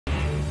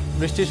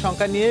বৃষ্টির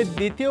সংখ্যা নিয়ে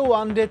দ্বিতীয়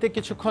ওয়ানডেতে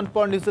কিছুক্ষণ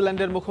পর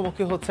নিউজিল্যান্ডের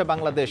মুখোমুখি হচ্ছে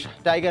বাংলাদেশ।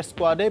 টাইগার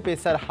স্কোয়াডে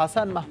পেসার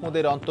হাসান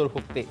মাহমুদের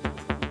অন্তর্ভুক্তি।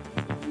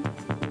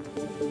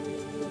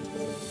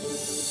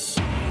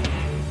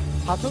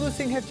 হাথুরু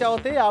সিংহের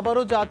চাওয়াতে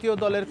আবারও জাতীয়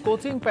দলের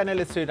কোচিং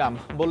প্যানেলে শ্রীরাম,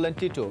 বললেন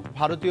টিটু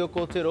ভারতীয়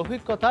কোচের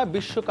অভিজ্ঞতা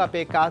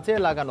বিশ্বকাপে কাজে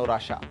লাগানোর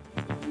আশা।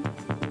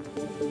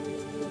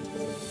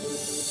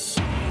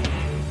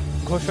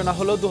 ঘোষণা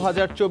হলো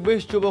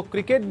 2024 যুব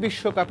ক্রিকেট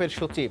বিশ্বকাপের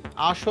সূচি।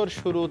 আসর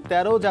শুরু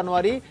 13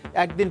 জানুয়ারি,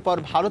 একদিন পর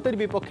ভারতের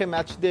বিপক্ষে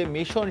ম্যাচ দিয়ে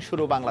মিশন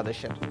শুরু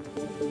বাংলাদেশের।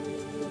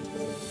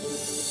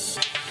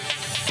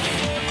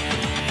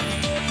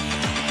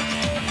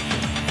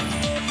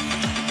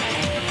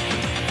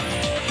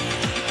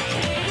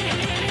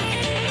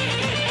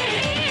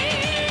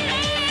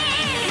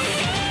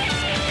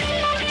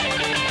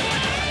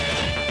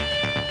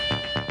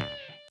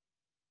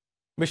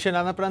 বিশ্বের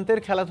নানা প্রান্তের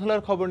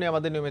খেলাধুলার খবর নিয়ে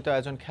আমাদের নিয়মিত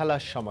আয়োজন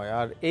খেলার সময়,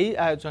 আর এই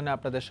আয়োজনে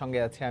আপনাদের সঙ্গে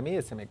আছি আমি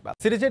এস এম ইকবাল।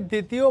 সিরিজের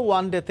দ্বিতীয়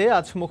ওয়ানডেতে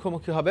আজ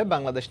মুখোমুখি হবে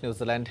বাংলাদেশ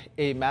নিউজিল্যান্ড।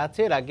 এই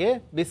ম্যাচের আগে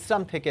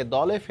বিশ্রাম থেকে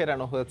দলে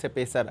ফেরানো হয়েছে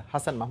পেসার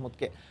হাসান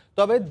মাহমুদকে।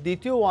 তবে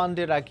দ্বিতীয়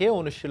ওয়ানডের আগে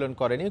অনুশীলন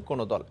করেনি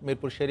কোনো দল।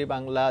 মিরপুর শেরি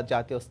বাংলা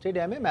জাতীয়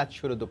স্টেডিয়ামে ম্যাচ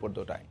শুরু দুপুর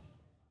 2টায়।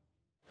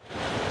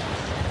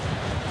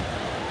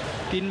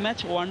 3 ম্যাচ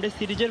ওয়ানডে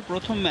সিরিজের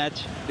প্রথম ম্যাচ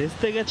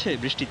ভেস্তে গেছে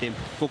বৃষ্টিতে।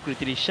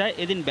 প্রকৃতির ইচ্ছায়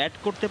এদিন ব্যাট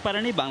করতে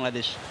পারেনি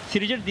বাংলাদেশ।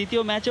 সিরিজের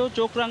দ্বিতীয় ম্যাচেও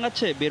চোখ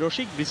রাঙাচ্ছে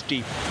বেরসিক বৃষ্টি।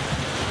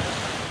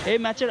 এই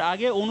ম্যাচের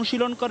আগে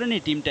অনুশীলন করেনি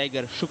টিম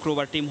টাইগার।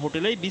 শুক্রবার টিম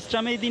হোটেলেই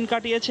বিশ্রামেই দিন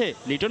কাটিয়েছে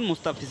লিটন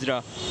মুস্তাফিজরা।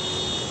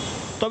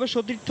 তবে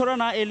সতীর্থরা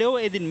না এলেও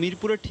এদিন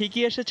মিরপুরে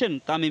ঠিকই এসেছেন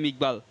তামিম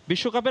ইকবাল।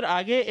 বিশ্বকাপের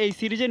আগে এই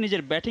সিরিজে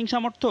নিজের ব্যাটিং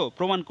সামর্থ্য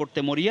প্রমাণ করতে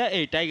মরিয়া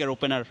এই টাইগার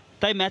ওপেনার।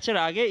 তাই ম্যাচের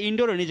আগে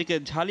ইনডোরে নিজেকে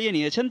ঝালিয়ে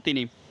নিয়েছেন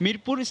তিনি।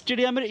 মিরপুর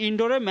স্টেডিয়ামের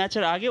ইনডোরে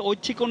ম্যাচের আগে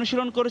ঐচ্ছিক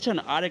অনুশীলন করেছেন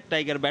আরেক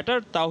tiger batter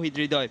Towhid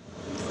Hridoy.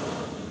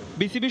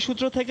 BCB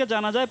সূত্র থেকে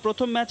জানা যায়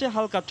প্রথম ম্যাচে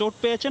হালকা চোট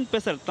পেয়েছেন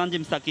পেসার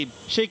তানজিম সাকিব।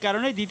 সেই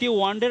কারণে দ্বিতীয়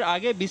ওয়ানডের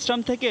আগে বিশ্রাম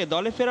থেকে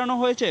দলে ফেরানো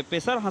হয়েছে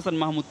পেসার হাসান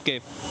মাহমুদকে।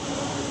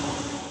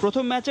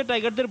 প্রথম ম্যাচে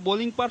টাইগারদের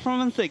বোলিং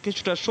পারফরম্যান্সে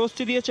কিছুটা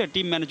স্বস্তি দিয়েছে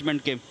টিম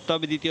ম্যানেজমেন্টকে।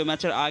 তবে দ্বিতীয়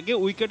ম্যাচের আগে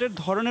উইকেটের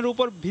ধরনের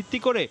উপর ভিত্তি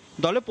করে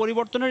দলে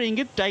পরিবর্তনের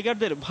ইঙ্গিত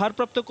টাইগারদের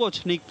ভারপ্রাপ্ত কোচ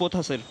নিক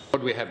পোথাসের।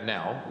 What we have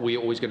now,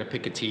 we're always going to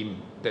pick a team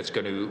that's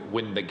going to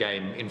win the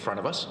game in front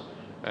of us.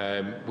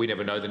 We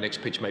never know, the next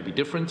pitch may be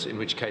different, in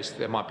which case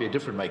there might be a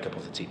different makeup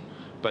of the team.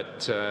 But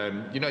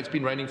it's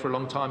been raining for a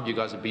long time. You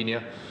guys have been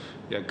here.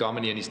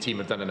 Garmini and his team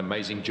have done an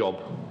amazing job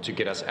to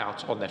get us out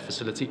on that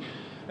facility.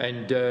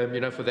 And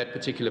for that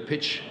particular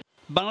pitch,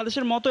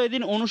 বাংলাদেশের মতো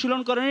এদিন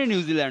অনুশীলন করেনি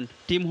New Zealand.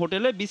 Team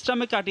হোটেলে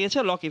বিশ্রামে কাটিয়েছে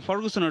Lockie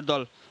ফার্গুসনের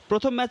দল।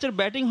 প্রথম ম্যাচের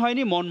ব্যাটিং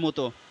হয়নি মন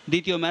মতো।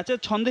 দ্বিতীয় ম্যাচে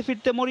ছন্দে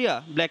ফিরতে মরিয়া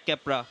ব্ল্যাক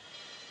ক্যাপরা।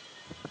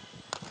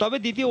 তবে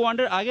দ্বিতীয়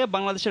ওয়ানডের আগে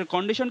বাংলাদেশের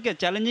কন্ডিশনকে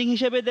চ্যালেঞ্জিং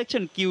হিসেবে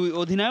দেখছেন কিউই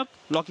অধিনায়ক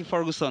Lockie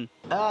Ferguson.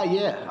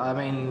 Yeah, I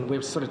mean,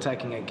 we're sort of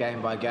taking it game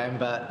by game,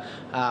 but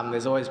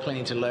there's always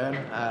plenty to learn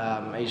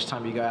each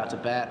time you go out to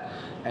bat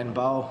and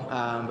bowl.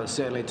 But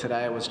certainly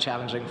today it was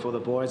challenging for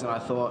the boys, and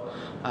I thought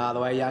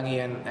the way Youngie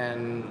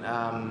and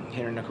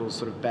Henry Nichols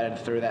sort of batted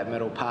through that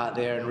middle part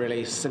there and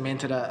really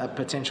cemented a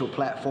potential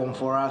platform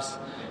for us.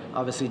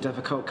 Obviously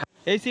difficult.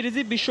 এই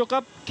সিরিজে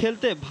বিশ্বকাপ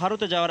খেলতে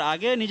ভারতে যাওয়ার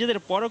আগে নিজেদের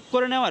পরখ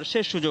করে নেওয়ার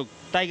শেষ সুযোগ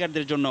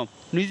টাইগারদের জন্য।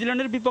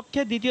 নিউজিল্যান্ডের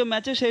বিপক্ষে দ্বিতীয়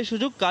ম্যাচে সেই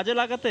সুযোগ কাজে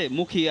লাগাতে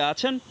মুখিয়ে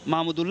আছেন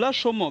মাহমুদুল্লাহ,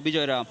 সৌম্য,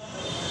 বিজয়রা।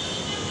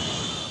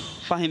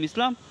 ফাহিম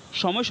ইসলাম,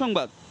 সময়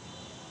সংবাদ।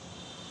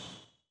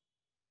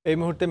 এই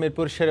মুহূর্তে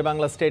মিরপুর শেরে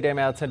বাংলা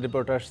স্টেডিয়ামে আছেন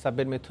রিপোর্টার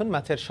সাব্বির মিথুন।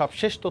 ম্যাচের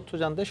সবশেষ তথ্য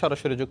জানতে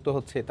সরাসরি যুক্ত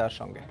হচ্ছে তার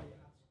সঙ্গে।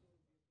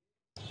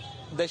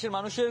 দেশের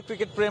মানুষের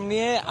ক্রিকেট প্রেম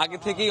নিয়ে আগে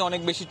থেকেই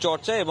অনেক বেশি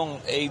চর্চা, এবং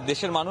এই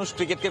দেশের মানুষ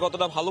ক্রিকেটকে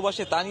কতটা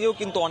ভালোবাসে তা নিয়েও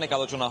কিন্তু অনেক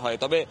আলোচনা হয়।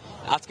 তবে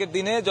আজকের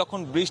দিনে যখন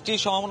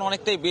বৃষ্টির সম্ভাবনা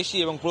অনেকটাই বেশি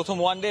এবং প্রথম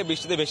ওয়ানডে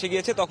বৃষ্টিতে ভেসে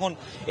গিয়েছে, তখন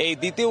এই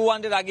দ্বিতীয়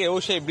ওয়ানডের আগেও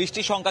সেই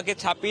বৃষ্টির সংখ্যাকে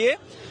ছাপিয়ে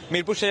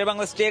মিরপুর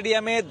শেরেবাংলা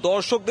স্টেডিয়ামে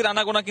দর্শকদের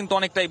আনাগোনা কিন্তু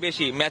অনেকটাই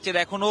বেশি। ম্যাচের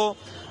এখনো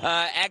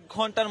 1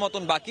 ঘন্টার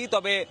মতন বাকি।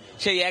 তবে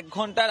সেই 1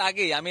 ঘন্টার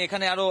আগেই আমি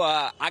এখানে আরো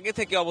আগে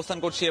থেকে অবস্থান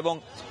করছি, এবং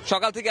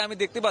সকাল থেকে আমি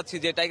দেখতে পাচ্ছি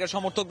যে টাইগার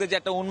সমর্থকদের যে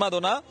একটা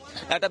উন্মাদনা,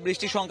 একটা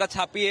বৃষ্টির সংখ্যা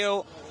ছাপিয়েও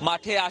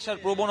মাঠে আসার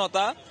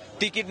প্রবণতা,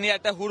 টিকিট নিয়ে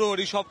একটা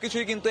হুড়োহুড়ি,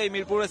 সবকিছুই কিন্তু এই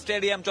মিরপুর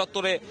স্টেডিয়াম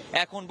চত্বরে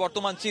এখন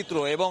বর্তমান চিত্র।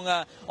 এবং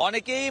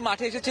অনেকেই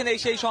মাঠে এসেছেন এই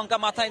সেই সংখ্যা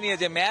মাথায় নিয়ে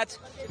যে ম্যাচ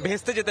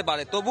ভেস্তে যেতে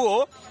পারে। তবুও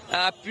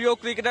প্রিয়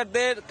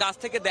ক্রিকেটারদের কাছ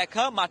থেকে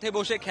দেখা, মাঠে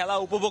বসে খেলা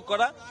উপভোগ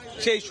করা,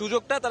 সেই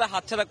সুযোগটা তারা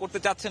হাতছাড়া করতে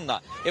চাচ্ছেন না।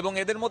 এবং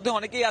এদের মধ্যে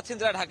অনেকেই আছেন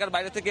যারা ঢাকার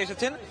বাইরে থেকে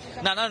এসেছেন,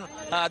 নানান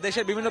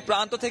দেশের বিভিন্ন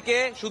প্রান্ত থেকে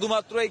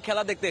শুধুমাত্র এই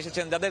খেলা দেখতে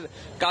এসেছেন। যাদের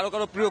কারো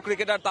কারো প্রিয়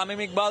ক্রিকেটার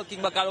তামিম ইকবাল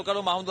কিংবা কারো কারো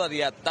মাহমুদুল্লাহ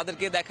রিয়াদ,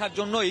 তাদেরকে দেখার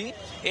জন্যই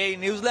এই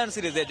নিউজিল্যান্ড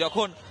সিরিজে,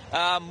 যখন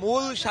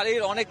মূল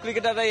সারির অনেক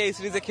ক্রিকেটাররা এই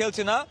সিরিজে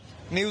খেলছে না,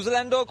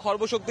 নিউজিল্যান্ডও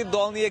খর্বশক্তির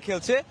দল নিয়ে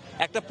খেলছে,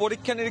 একটা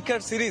পরীক্ষা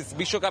নিরীক্ষার সিরিজ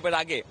বিশ্বকাপের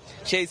আগে,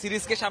 সেই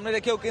সিরিজকে সামনে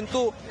রেখেও কিন্তু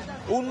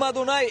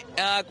উন্মাদনায়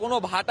কোনো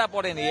ভাটা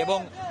পড়েনি। এবং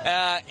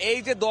এই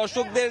যে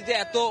দর্শকদের যে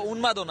এত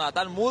উন্মাদনা,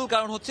 তার মূল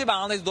কারণ হচ্ছে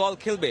বাংলাদেশ দল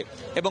খেলবে,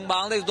 এবং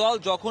বাংলাদেশ দল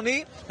যখনই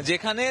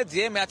যেখানে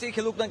যে ম্যাচেই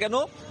খেলুক না কেন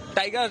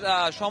টাইগার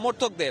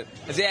সমর্থকদের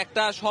যে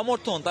একটা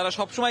সমর্থন তারা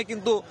সবসময়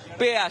কিন্তু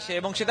পেয়ে আসে,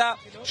 এবং সেটা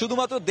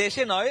শুধুমাত্র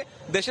দেশে নয়,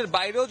 দেশের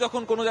বাইরেও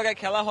যখন কোনো জায়গায়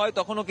খেলা হয়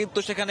তখনও কিন্তু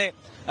সেখানে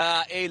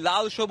এই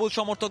লাল সবুজ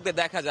সমর্থকদের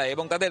দেখা যায়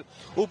এবং তাদের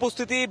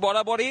উপস্থিতি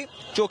বরাবরই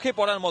চোখে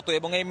পড়ার মতো।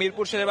 এবং এই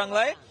মিরপুর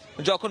শেরেবাংলায়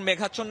যখন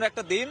মেঘাচ্ছন্ন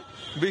একটা দিন,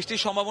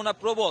 বৃষ্টির সম্ভাবনা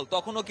প্রবল,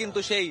 তখনও কিন্তু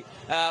সেই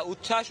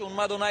উচ্ছ্বাস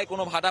উন্মাদনায়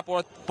কোনো ভাটা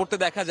পড়তে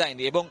দেখা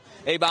যায়নি। এবং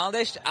এই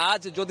বাংলাদেশ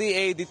আজ যদি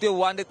এই দ্বিতীয়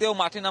ওয়ানডেতেও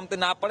মাঠে নামতে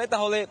না পারে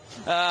তাহলে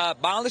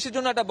বাংলাদেশের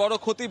জন্য একটা বড়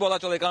ক্ষতি বলা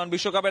চলে, কারণ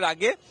বিশ্বকাপের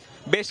আগে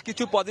বেশ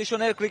কিছু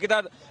পজিশনের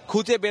ক্রিকেটার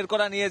খুঁজে বের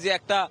করা নিয়ে যে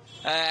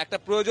একটা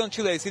প্রয়োজন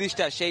ছিল এই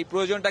সিরিজটা, সেই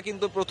প্রয়োজনটা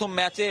কিন্তু প্রথম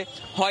ম্যাচে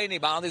হয়নি।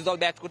 বাংলাদেশ দল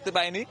ব্যাট করতে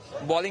পারেনি,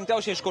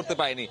 বোলিংটাও শেষ করতে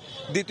পারেনি।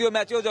 দ্বিতীয়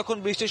ম্যাচেও যখন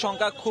বৃষ্টির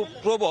সংখ্যা খুব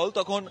প্রবল,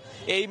 তখন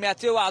এই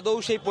ম্যাচেও আদৌ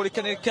সেই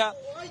পরীক্ষা নিরীক্ষা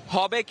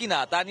হবে কিনা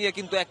তা নিয়ে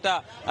কিন্তু একটা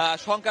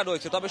শঙ্কা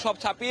রয়েছে। তবে সব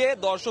ছাপিয়ে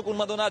দর্শক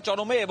উন্মাদনা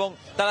চরমে এবং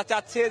তারা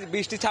চাচ্ছে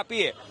বৃষ্টি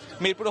ছাপিয়ে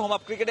মিরপুরে হোম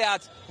অফ ক্রিকেটে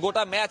আজ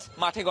গোটা ম্যাচ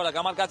মাঠে গড়াক।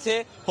 আমার কাছে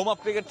হোম অফ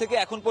ক্রিকেট থেকে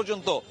এখন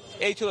পর্যন্ত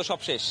এই ছিল সব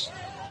শেষ।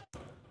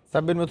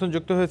 সাব্বির নতুন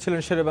যুক্ত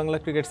হয়েছিলেন শেরেবাংলা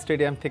ক্রিকেট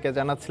স্টেডিয়াম থেকে,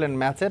 জানাচ্ছিলেন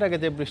ম্যাচের আগে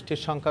যে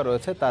বৃষ্টির সংখ্যা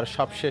রয়েছে তার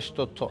সবশেষ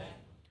তথ্য।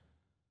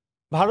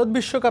 ভারত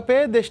বিশ্বকাপে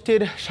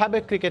দেশটির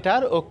সাবেক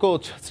ক্রিকেটার ও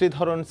কোচ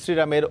শ্রীধরন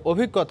শ্রীরামের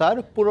অভিজ্ঞতার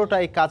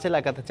পুরোটাই কাজে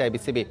লাগাতে চায়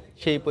বিসিবি।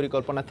 সেই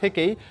পরিকল্পনা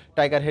থেকেই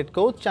tiger head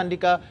coach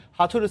Chandika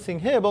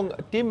Hathurusingha এবং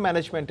টিম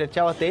ম্যানেজমেন্টের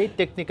চাওয়াতেই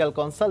টেকনিক্যাল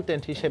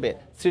কনসালটেন্ট হিসেবে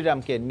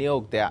শ্রীরামকে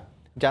নিয়োগ দেয়া,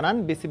 জানান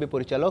বিসিবি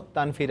পরিচালক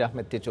তানভীর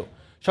আহমেদ টিচু।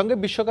 সঙ্গে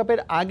বিশ্বকাপের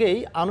আগেই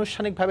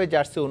আনুষ্ঠানিকভাবে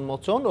জার্সি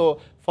উন্মোচন ও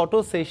ফটো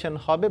সেশন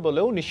হবে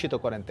বলেও নিশ্চিত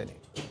করেন তিনি।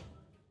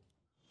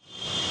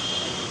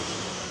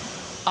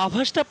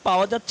 আভাসটা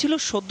পাওয়া যাচ্ছিল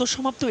সদ্য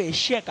সমাপ্ত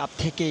এশিয়া কাপ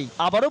থেকেই।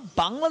 আবারও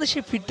বাংলাদেশে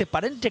ফিরতে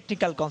পারেন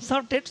টেকনিক্যাল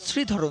কনসালটেন্ট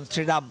শ্রীধরন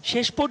শ্রীরাম।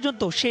 শেষ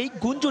পর্যন্ত সেই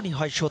গুঞ্জনই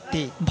হয়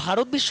সত্যি।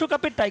 ভারত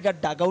বিশ্বকাপে টাইগার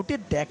ডাগআউটে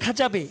দেখা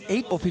যাবে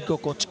এই অভিজ্ঞ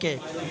কোচকে।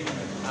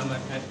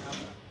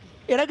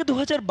 এর আগে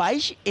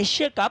 2022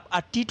 এশিয়া কাপ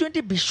আর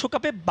টি-20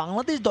 বিশ্বকাপে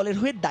বাংলাদেশ দলের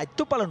হয়ে দায়িত্ব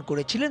পালন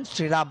করেছিলেন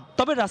শ্রীরাম।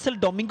 তবে রাসেল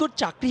ডমিঙ্গোর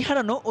চাকরি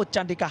হারানো ও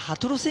চান্ডিকা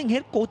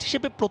হাথুরুসিংহের কোচ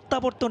হিসেবে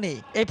প্রত্যাবর্তনে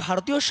এই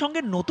ভারতীয়র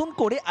সঙ্গে নতুন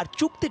করে আর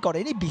চুক্তি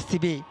করেনি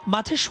বিসিবি।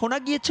 মাঠে শোনা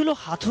গিয়েছিল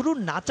হাথুরু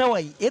না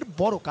চাওয়াই এর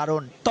বড়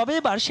কারণ। তবে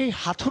এবার সেই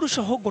হাথুরু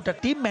সহ গোটা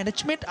টিম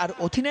ম্যানেজমেন্ট আর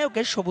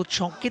অধিনায়কের সবুজ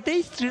সংকেতেই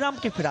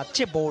শ্রীরামকে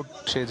ফেরাচ্ছে বোর্ড।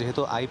 সে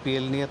যেহেতু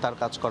আইপিএল নিয়ে তার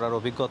কাজ করার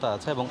অভিজ্ঞতা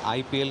আছে এবং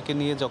আইপিএলকে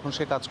নিয়ে যখন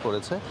সে কাজ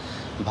করেছে,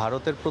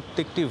 ভারতের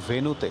প্রত্যেকটি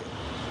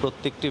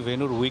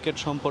ভেন্যুর উইকেট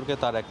সম্পর্কে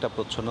তার একটা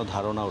প্রচ্ছন্ন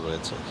ধারণাও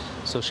রয়েছে।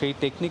 সো সেই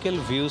টেকনিক্যাল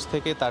ভিউজ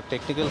থেকে তার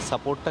টেকনিক্যাল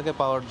সাপোর্টটাকে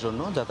পাওয়ার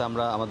জন্য, যাতে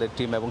আমরা আমাদের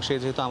টিম, এবং সে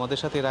যেহেতু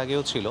আমাদের সাথে এর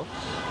আগেও ছিল,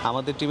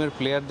 আমাদের টিমের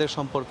প্লেয়ারদের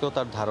সম্পর্কেও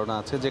তার ধারণা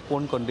আছে যে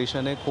কোন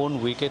কন্ডিশনে কোন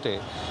উইকেটে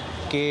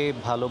কে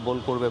ভালো বল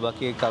করবে বা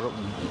কে কারো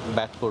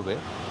ব্যাট করবে,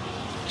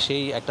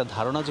 সেই একটা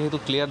ধারণা, যেহেতু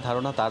ক্লিয়ার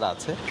ধারণা তার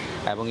আছে,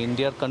 এবং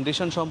ইন্ডিয়ার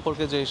কন্ডিশন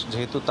সম্পর্কে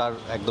যেহেতু তার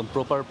একদম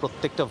প্রপার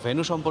প্রত্যেকটা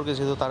ভেন্যু সম্পর্কে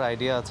যেহেতু তার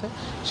আইডিয়া আছে,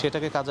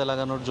 সেটাকে কাজে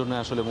লাগানোর জন্য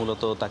আসলে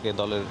মূলত তাকে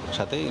দলের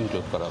সাথে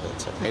ইনক্লুড করা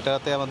হয়েছে।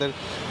 এটাতে আমাদের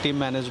টিম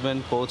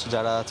ম্যানেজমেন্ট, কোচ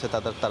যারা আছে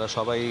তারা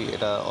সবাই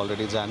এটা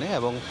অলরেডি জানে,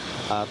 এবং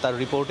তার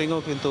রিপোর্টিংও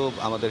কিন্তু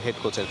আমাদের হেড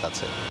কোচের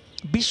কাছে।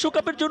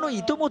 বিশ্বকাপের জন্য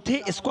ইতোমধ্যে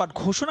স্কোয়াড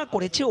ঘোষণা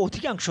করেছে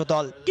অধিকাংশ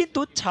দল, কিন্তু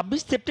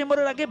 26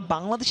 সেপ্টেম্বরের আগে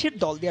বাংলাদেশের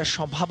দল দেওয়ার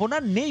সম্ভাবনা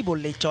নেই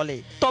বললেই চলে।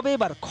 তবে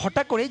এবার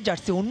ঘটা করে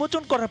জার্সি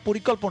উন্মোচন করার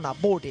পরিকল্পনা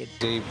বোর্ডের।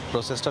 যেই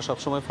প্রসেসটা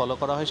সবসময় ফলো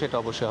করা হয় সেটা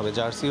অবশ্যই হবে।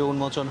 জার্সিও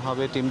উন্মোচন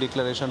হবে, টিম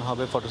ডিক্লারেশন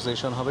হবে, ফটো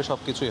সেশন হবে, সব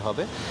কিছুই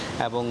হবে।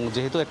 এবং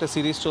যেহেতু একটা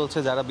সিরিজ চলছে,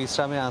 যারা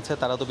বিশ্রামে আছে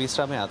তারা তো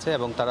বিশ্রামে আছে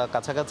এবং তারা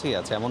কাছাকাছি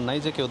আছে, এমন নাই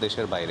যে কেউ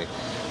দেশের বাইরে।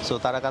 সো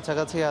তারা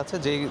কাছাকাছি আছে,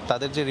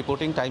 তাদের যে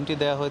রিপোর্টিং টাইমটি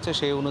দেওয়া হয়েছে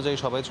সেই অনুযায়ী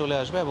সবাই চলে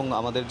আসবে, এবং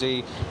আমাদের যেই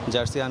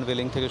জার্সি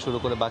আনভেলিং থেকে শুরু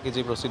করে বাকি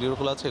যে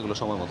প্রসিডিউরগুলো আছে এগুলো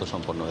সময় মতো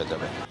সম্পন্ন হয়ে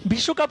যাবে।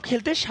 বিশ্বকাপ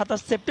খেলতে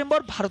 27 সেপ্টেম্বর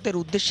ভারতের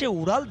উদ্দেশ্যে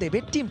উড়াল দেবে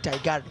টিম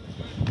টাইগার।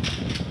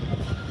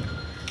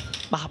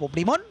 মাহবুব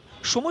রিমন,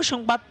 সময়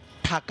সংবাদ,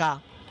 ঢাকা।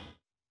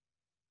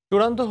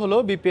 চূড়ান্ত হলো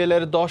বিপিএল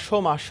এর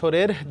 10ম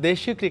আসরের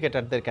দেশি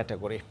ক্রিকেটারদের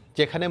ক্যাটাগরি,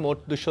 যেখানে মোট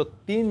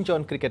 203 জন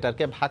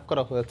ক্রিকেটারকে ভাগ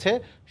করা হয়েছে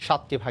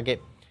 7টি ভাগে।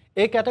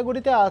 এই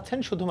ক্যাটাগরিতে আছেন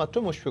শুধুমাত্র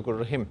মুশফিকুর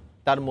রহিম,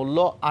 তার মূল্য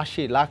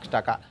 80 লাখ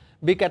টাকা।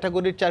 বি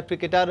ক্যাটাগরির 4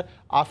 ক্রিকেটার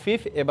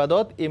আফিফ,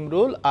 এবাদত,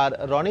 ইমরুল আর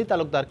রনি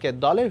তালুকদারকে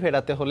দলে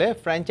ফেরাতে হলে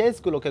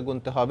ফ্র্যাঞ্চাইজগুলোকে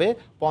গুনতে হবে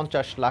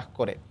 50 লাখ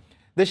করে।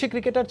 দেশি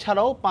ক্রিকেটার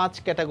ছাড়াও 5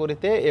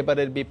 ক্যাটাগরিতে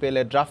এবারের বিপিএল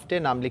এর ড্রাফটে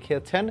নাম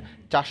লিখিয়েছেন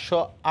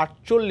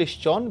 448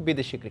 জন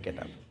বিদেশি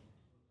ক্রিকেটার।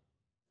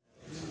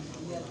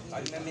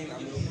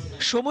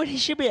 সময়ের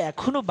হিসেবে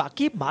এখনো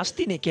বাকি মাস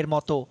 3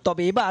 মতো,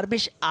 তবে এবার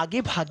বেশ আগে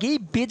ভাগেই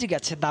বেজে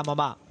গেছে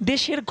দামামা।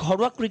 দেশের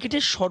ঘরোয়া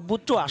ক্রিকেটের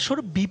সর্বোচ্চ আসর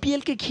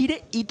বিপিএল কে ঘিরে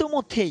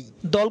ইতোমধ্যেই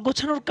দল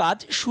গোছানোর কাজ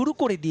শুরু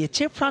করে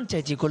দিয়েছে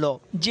ফ্র্যাঞ্চাইজিগুলো।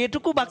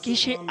 যেটুকু বাকি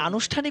সে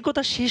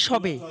আনুষ্ঠানিকতা শেষ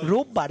হবে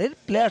রোববারের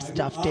প্লেয়ার্স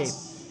ড্রাফটে।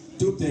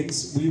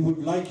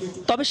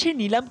 তবে সেই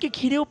নিলামকে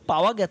ঘিরেও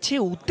পাওয়া গেছে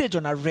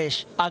উত্তেজনার রেশ।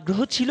 আগ্রহ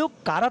ছিল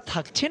কারা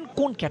থাকছেন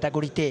কোন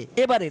ক্যাটাগরিতে।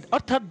 এবারের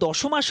অর্থাৎ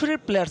 10ম আসরের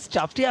প্লেয়ার্স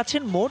ড্রাফটে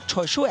আছেন মোট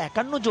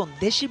 651 জন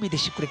দেশি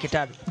বিদেশি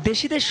ক্রিকেটার।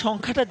 দেশিদের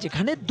সংখ্যাটা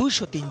যেখানে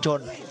 203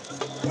 জন।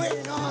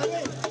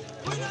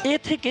 এ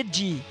থেকে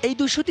জি এই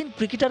 203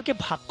 ক্রিকেটারকে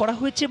ভাগ করা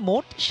হয়েছে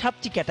মোট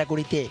 7টি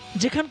ক্যাটাগরিতে,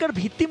 যেখানকার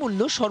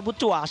ভিত্তিমূল্য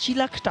সর্বোচ্চ 80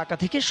 লাখ টাকা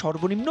থেকে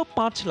সর্বনিম্ন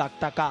 5 লাখ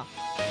টাকা।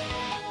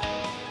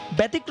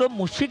 ব্যতিক্রম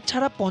মুশফিক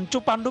ছাড়া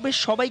পঞ্চপাণ্ডবের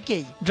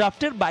সবাইকেই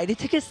ড্রাফটের বাইরে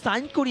থেকে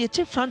সাইন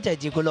করিয়েছে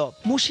ফ্র্যাঞ্চাইজিগুলো।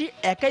 মুশি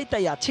একাই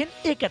তাই আছেন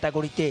এ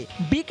ক্যাটাগরিতে।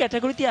 বি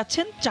ক্যাটাগরিতে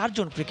আছেন 4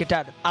 জন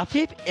ক্রিকেটার,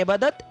 আফিফ,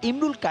 এবাদত,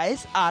 ইমরুল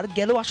কায়েস আর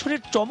গেল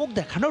আসরের চমক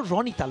দেখানো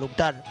রনি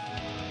তালুকদার।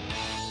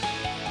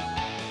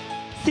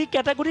 সি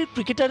ক্যাটাগরির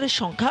ক্রিকেটারের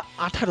সংখ্যা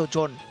 18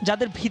 জন,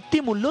 যাদের ভিত্তি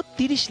মূল্য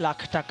 30 লাখ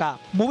টাকা।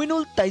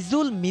 মুমিনুল,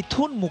 তাইজুল,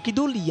 মিথুন,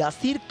 মুকিদুল,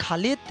 ইয়াসির,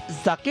 খালেদ,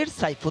 জাকের,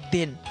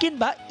 সাইফুদ্দিন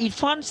কিংবা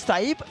ইরফান,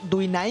 সাইফ,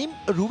 দুই নাইম,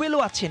 রুবেলও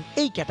আছেন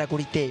এই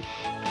ক্যাটাগরিতে।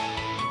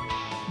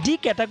 ডি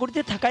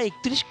ক্যাটাগরিতে থাকা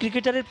 31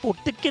 ক্রিকেটারের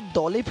প্রত্যেককে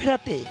দলে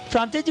ফেরাতে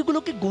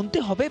ফ্র্যাঞ্চাইজিগুলোকে গুনতে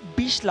হবে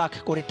 20 লাখ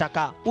করে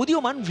টাকা।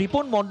 উদীয়মান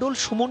রিপন মণ্ডল,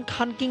 সুমন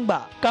খান কিংবা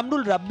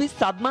কামরুল রাব্বি,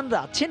 সাদমানরা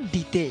আছেন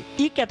ডিতে।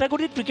 ই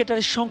ক্যাটাগরির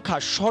ক্রিকেটারের সংখ্যা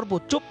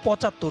সর্বোচ্চ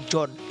 75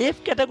 জন, এফ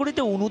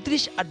ক্যাটাগরিতে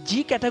 29 আর জি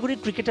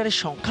ক্যাটাগরির ক্রিকেটারের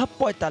সংখ্যা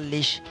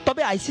 45।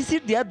 তবে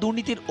আইসিসির দেয়া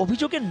দুর্নীতির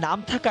অভিযোগের নাম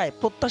থাকায়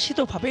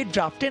প্রত্যাশিতভাবে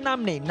ড্রাফটে নাম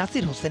নেই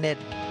নাসির হোসেনের।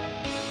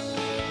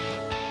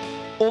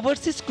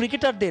 ওভারসিজ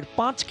ক্রিকেটারদের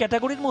 5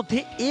 ক্যাটাগরির মধ্যে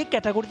এ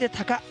ক্যাটাগরিতে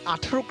থাকা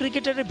 18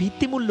 ক্রিকেটারের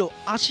ভিত্তিমূল্য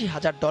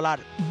 $80,000,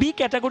 বি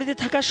ক্যাটাগরিতে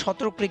থাকা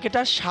 17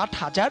 ক্রিকেটার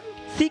 60,000,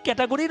 সি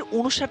ক্যাটাগরির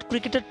 59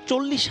 ক্রিকেটার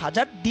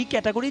 40,000, ডি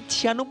ক্যাটাগরির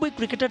 96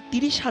 ক্রিকেটার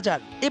 30,000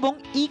 এবং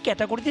ই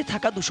ক্যাটাগরিতে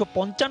থাকা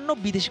 255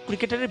 বিদেশি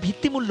ক্রিকেটারের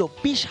ভিত্তিমূল্য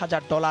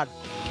 $20,000।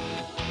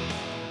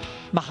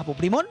 মাহবুব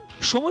রিমন,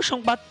 সময়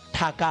সংবাদ,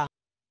 ঢাকা।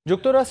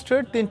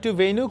 যুক্তরাষ্ট্রের 3টি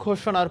ভেন্যু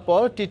ঘোষণার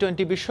পর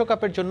টি-20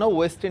 বিশ্বকাপের জন্য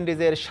ওয়েস্ট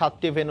ইন্ডিজের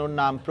 7টি ভেন্যুর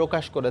নাম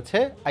প্রকাশ করেছে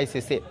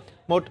আইসিসি।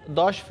 মোট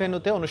 10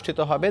 ভেন্যুতে অনুষ্ঠিত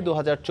হবে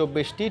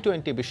 2024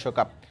 টি-20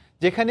 বিশ্বকাপ,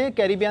 যেখানে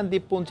ক্যারিবিয়ান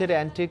দ্বীপপুঞ্জের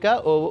অ্যান্টিগা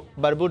ও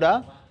Barbuda,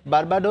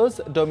 Barbados,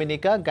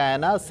 Dominica,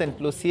 Guyana, Saint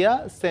Lucia,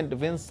 Saint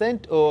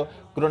Vincent ও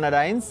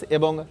গ্রেনাডাইন্স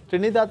এবং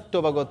ত্রিনিদাদ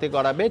টোবাগোতে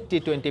গড়াবে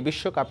টি-20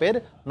 বিশ্বকাপের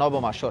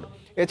নবম আসর।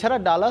 এছাড়া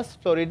ডালাস,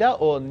 ফ্লোরিডা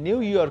ও নিউ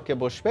ইয়র্কে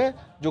বসবে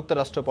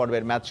যুক্তরাষ্ট্র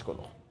পর্বের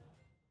ম্যাচগুলো।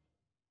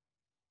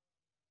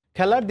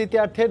 খেলার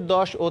দ্বিতীয়ার্ধের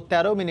 10 ও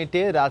 13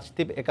 মিনিটে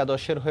রাজদীপ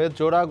একাদশের হয়ে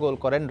জোড়া গোল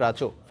করেন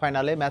রাজু।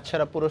 ফাইনালে ম্যাচ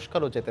সেরা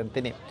পুরস্কারও জেতেন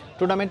তিনি।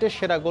 টুর্নামেন্টের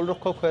সেরা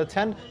গোলরক্ষক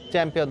হয়েছেন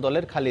চ্যাম্পিয়ন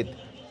দলের খালিদ।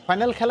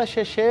 ফাইনাল খেলা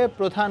শেষে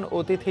প্রধান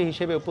অতিথি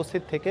হিসেবে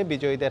উপস্থিত থেকে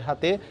বিজয়ীদের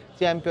হাতে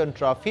চ্যাম্পিয়ন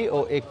ট্রফি ও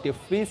একটি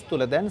ফ্রিজ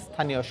তুলে দেন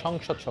স্থানীয়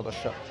সংসদ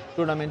সদস্য।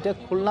 টুর্নামেন্টে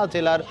খুলনা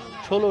জেলার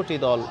 16টি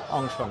দল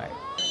অংশ নেয়।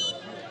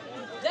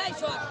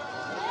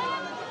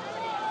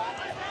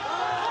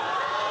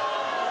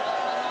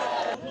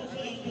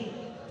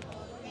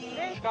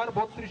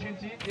 32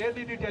 ইঞ্চি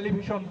এলইডি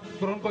টেলিভিশন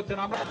গ্রহণ করছেন।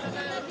 আমরা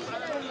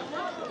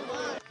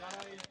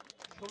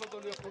 16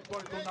 দলীয়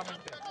ফুটবল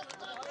টুর্নামেন্টে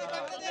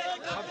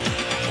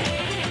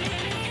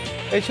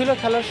এই ছিল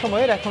খেলার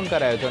সময়ের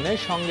এখনকার আয়োজনে।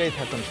 সঙ্গেই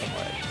থাকুন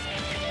সময়।